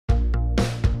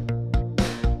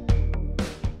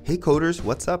Hey coders,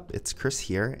 what's up? It's Chris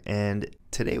here, and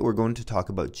today we're going to talk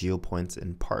about GeoPoints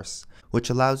in Parse, which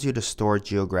allows you to store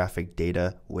geographic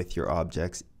data with your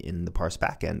objects in the Parse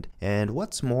backend. And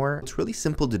what's more, it's really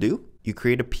simple to do. You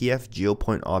create a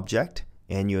PFGeoPoint object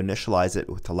and you initialize it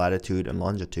with the latitude and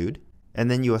longitude, and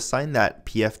then you assign that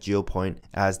PFGeoPoint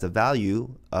as the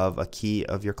value of a key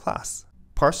of your class.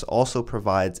 Parse also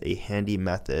provides a handy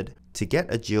method to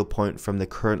get a GeoPoint from the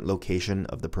current location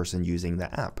of the person using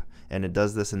the app. And it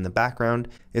does this in the background.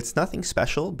 It's nothing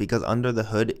special because under the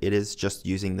hood, it is just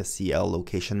using the CL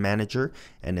location manager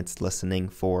and it's listening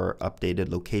for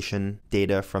updated location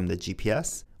data from the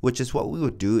GPS, which is what we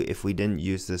would do if we didn't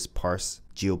use this Parse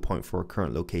GeoPoint for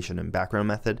current location and background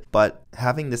method. But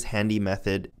having this handy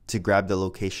method to grab the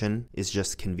location is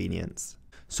just convenience.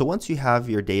 So once you have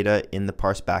your data in the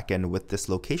Parse backend with this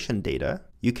location data,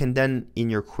 you can then in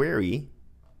your query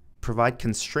provide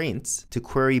constraints to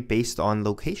query based on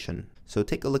location. So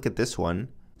take a look at this one.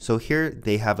 So here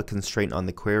they have a constraint on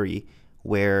the query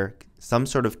where some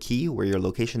sort of key where your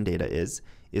location data is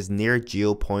near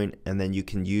GeoPoint, and then you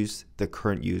can use the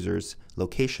current user's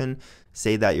location.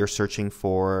 Say that you're searching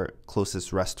for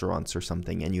closest restaurants or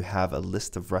something and you have a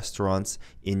list of restaurants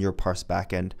in your Parse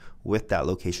backend with that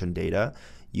location data.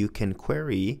 You can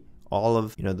query all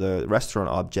of the restaurant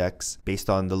objects based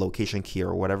on the location key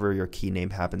or whatever your key name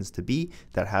happens to be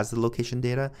that has the location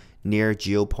data near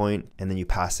GeoPoint, and then you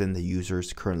pass in the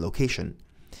user's current location.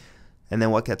 And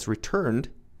then what gets returned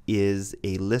is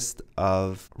a list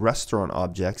of restaurant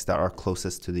objects that are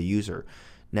closest to the user.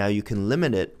 Now you can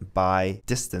limit it by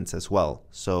distance as well.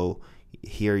 So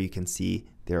here you can see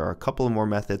there are a couple more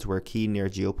methods where key near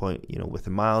GeoPoint,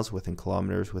 within miles, within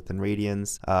kilometers, within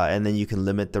radians, and then you can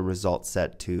limit the result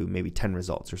set to maybe 10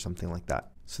 results or something like that.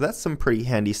 So that's some pretty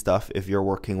handy stuff if you're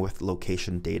working with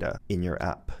location data in your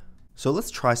app. So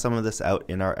let's try some of this out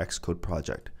in our Xcode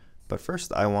project. But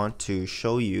first I want to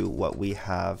show you what we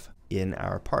have in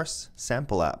our Parse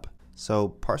sample app. So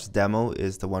Parse Demo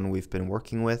is the one we've been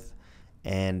working with,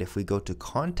 and if we go to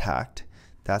contact,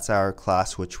 that's our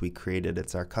class which we created.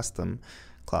 It's our custom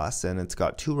class, and it's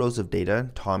got two rows of data,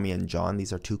 Tommy and John.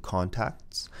 These are two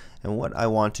contacts, and what I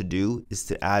want to do is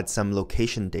to add some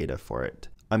location data for it.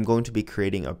 I'm going to be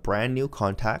creating a brand new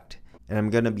contact, and I'm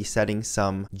going to be setting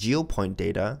some GeoPoint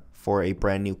data for a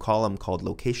brand new column called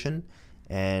location,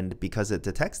 and because it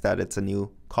detects that it's a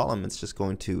new column, it's just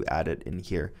going to add it in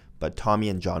here, but Tommy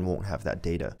and John won't have that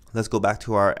data. Let's go back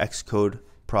to our Xcode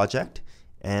project.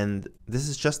 And this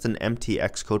is just an empty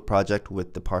Xcode project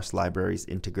with the Parse libraries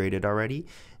integrated already.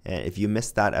 And if you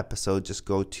missed that episode, just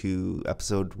go to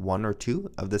episode 1 or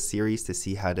 2 of this series to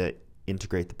see how to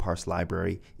integrate the Parse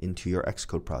library into your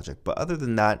Xcode project. But other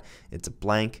than that, it's a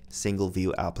blank single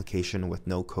view application with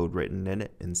no code written in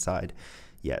it inside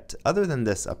yet. Other than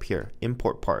this up here,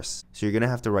 import parse. So you're going to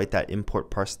have to write that import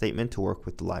parse statement to work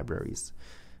with the libraries.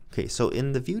 Okay, so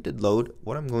in the view did load,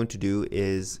 what I'm going to do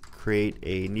is create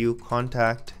a new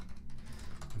contact,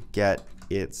 get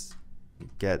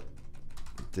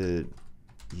the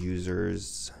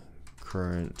user's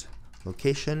current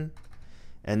location,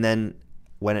 and then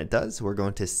when it does, we're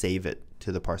going to save it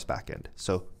to the Parse backend.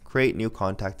 So create new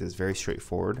contact is very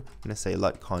straightforward. I'm going to say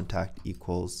let contact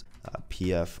equals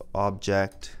pf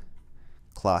object,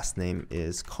 class name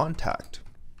is contact,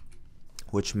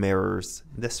 which mirrors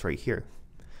this right here.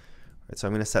 So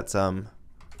I'm going to set some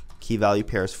key value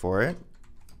pairs for it.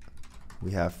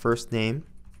 We have first name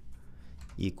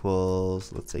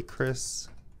equals, let's say Chris,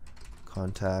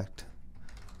 contact,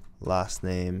 last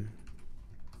name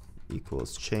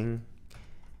equals Ching,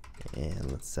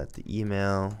 and let's set the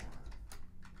email,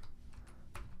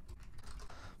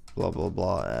 blah blah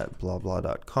blah at blah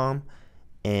blah.com,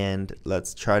 and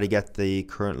let's try to get the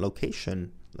current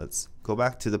location. Let's go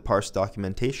back to the Parse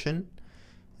documentation,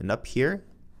 and up here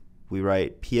we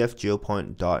write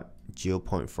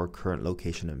pfgeopoint.geoPoint for current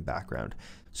location and background.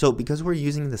 So because we're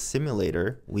using the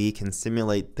simulator, we can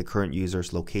simulate the current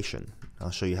user's location.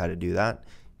 I'll show you how to do that.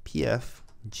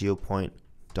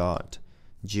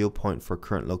 pfgeopoint.geoPoint for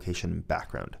current location and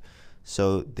background.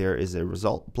 So there is a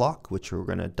result block which we're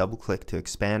going to double click to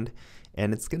expand,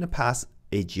 and it's going to pass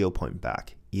a GeoPoint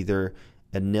back, either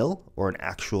a nil or an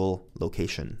actual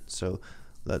location. So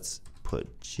let's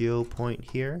put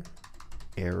GeoPoint here,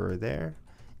 error there,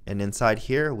 and inside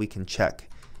here we can check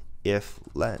if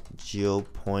let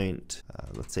GeoPoint,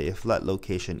 let's say if let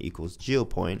location equals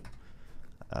GeoPoint,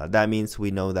 that means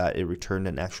we know that it returned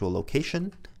an actual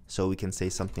location. So we can say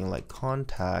something like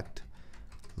contact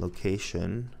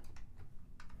location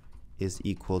is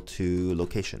equal to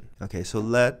location. Okay, so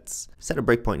let's set a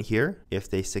breakpoint here if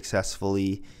they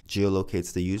successfully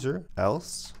geolocates the user,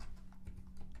 else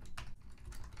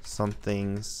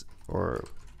something's or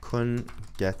couldn't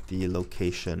get the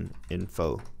location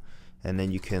info, and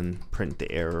then you can print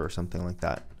the error or something like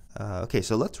that. Okay,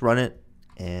 so let's run it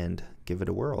and give it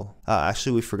a whirl.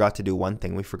 Actually, we forgot to do one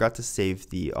thing. We forgot to save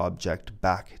the object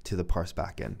back to the Parse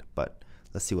backend, but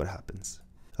let's see what happens.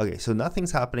 Okay, so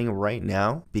nothing's happening right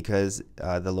now because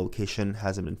the location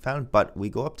hasn't been found, but we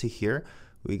go up to here,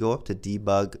 we go up to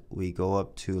debug, we go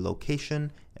up to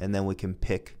location, and then we can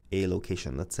pick a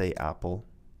location. Let's say Apple.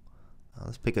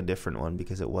 Let's pick a different one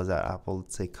because it was at Apple.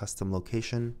 Let's say custom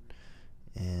location,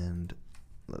 and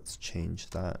let's change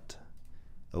that.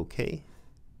 Okay.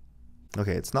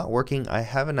 Okay, it's not working. I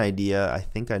have an idea. I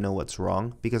think I know what's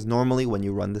wrong, because normally when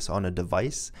you run this on a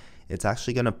device, it's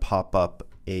actually going to pop up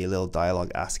a little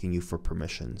dialog asking you for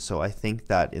permission. So I think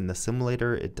that in the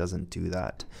simulator, it doesn't do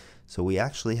that. So we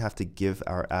actually have to give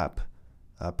our app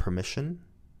permission.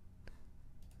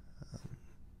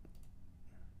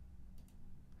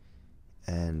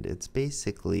 And it's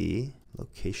basically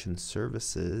location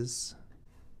services.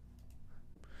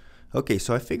 Okay,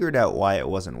 so I figured out why it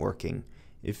wasn't working.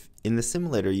 If in the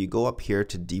simulator you go up here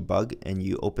to debug and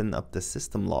you open up the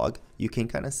system log, you can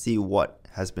kind of see what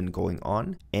has been going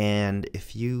on. And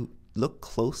if you look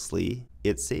closely,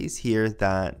 it says here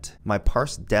that my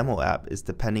Parse Demo app is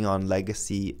depending on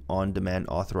legacy on-demand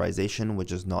authorization,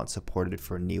 which is not supported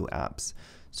for new apps.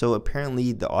 So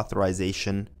apparently the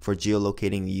authorization for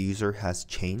geolocating the user has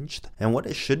changed. And what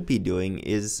it should be doing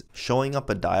is showing up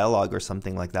a dialog or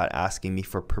something like that asking me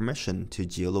for permission to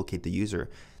geolocate the user.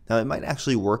 Now it might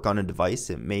actually work on a device.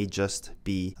 It may just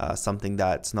be something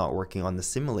that's not working on the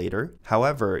simulator.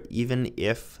 However, even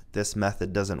if this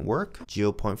method doesn't work,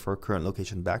 GeoPoint for current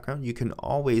location background, you can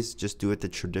always just do it the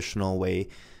traditional way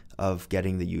of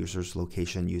getting the user's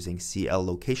location using CL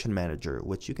Location Manager,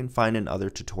 which you can find in other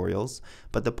tutorials.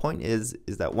 But the point is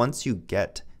that once you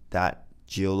get that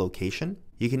geolocation,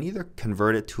 you can either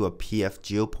convert it to a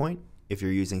PFGeoPoint if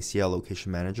you're using CL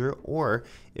Location Manager, or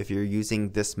if you're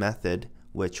using this method,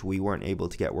 which we weren't able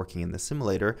to get working in the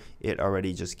simulator, it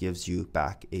already just gives you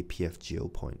back a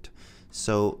PFGeoPoint.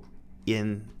 So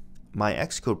in my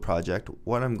Xcode project,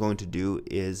 what I'm going to do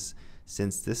is,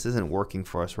 since this isn't working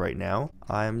for us right now,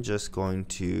 I'm just going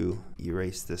to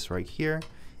erase this right here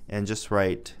and just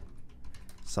write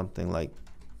something like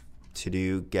to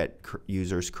do get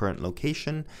user's current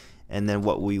location. And then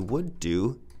what we would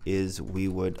do is we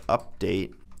would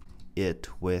update it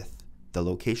with the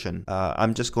location.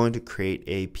 I'm just going to create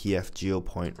a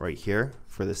PFGeoPoint right here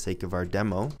for the sake of our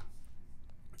demo,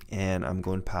 and I'm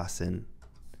going to pass in,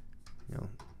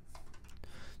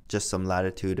 just some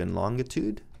latitude and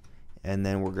longitude, and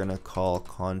then we're going to call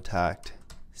contact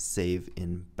save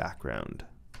in background.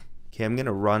 Okay, I'm going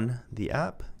to run the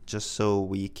app just so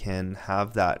we can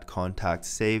have that contact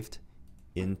saved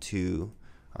into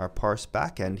our Parse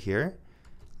backend here.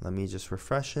 Let me just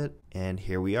refresh it, and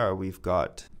here we are. We've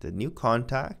got the new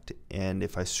contact, and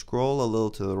if I scroll a little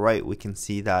to the right, we can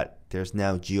see that there's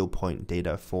now GeoPoint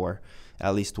data for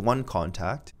at least one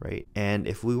contact, right? And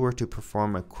if we were to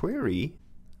perform a query,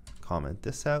 comment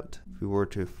this out. If we were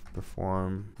to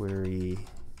perform query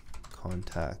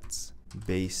contacts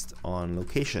based on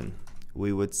location,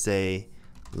 we would say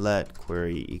let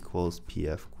query equals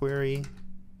PF query.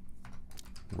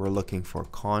 We're looking for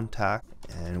contact,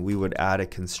 and we would add a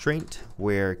constraint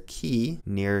where key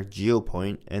near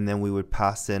GeoPoint, and then we would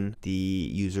pass in the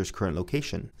user's current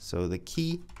location. So the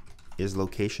key is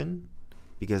location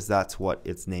because that's what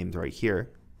it's named right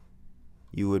here.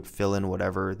 You would fill in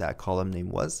whatever that column name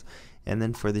was, and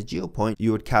then for the GeoPoint,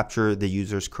 you would capture the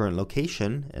user's current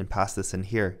location and pass this in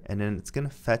here, and then it's going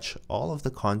to fetch all of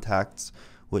the contacts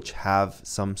which have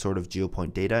some sort of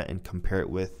GeoPoint data and compare it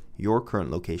with your current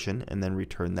location and then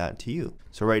return that to you.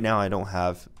 So right now I don't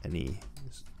have any,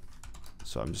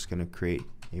 so I'm just going to create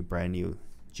a brand new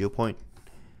GeoPoint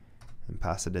and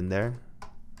pass it in there.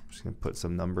 I'm just going to put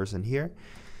some numbers in here,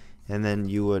 and then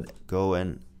you would go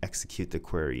and execute the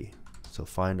query. So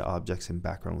find objects in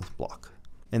background with block.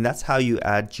 And that's how you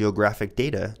add geographic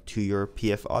data to your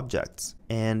PF objects.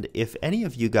 And if any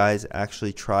of you guys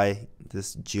actually try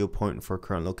this GeoPoint for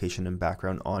current location and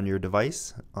background on your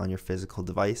device, on your physical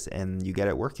device, and you get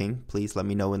it working, please let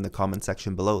me know in the comment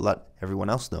section below. Let everyone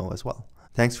else know as well.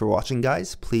 Thanks for watching,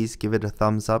 guys. Please give it a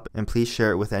thumbs up, and please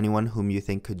share it with anyone whom you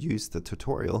think could use the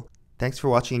tutorial. Thanks for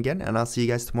watching again, and I'll see you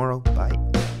guys tomorrow. Bye.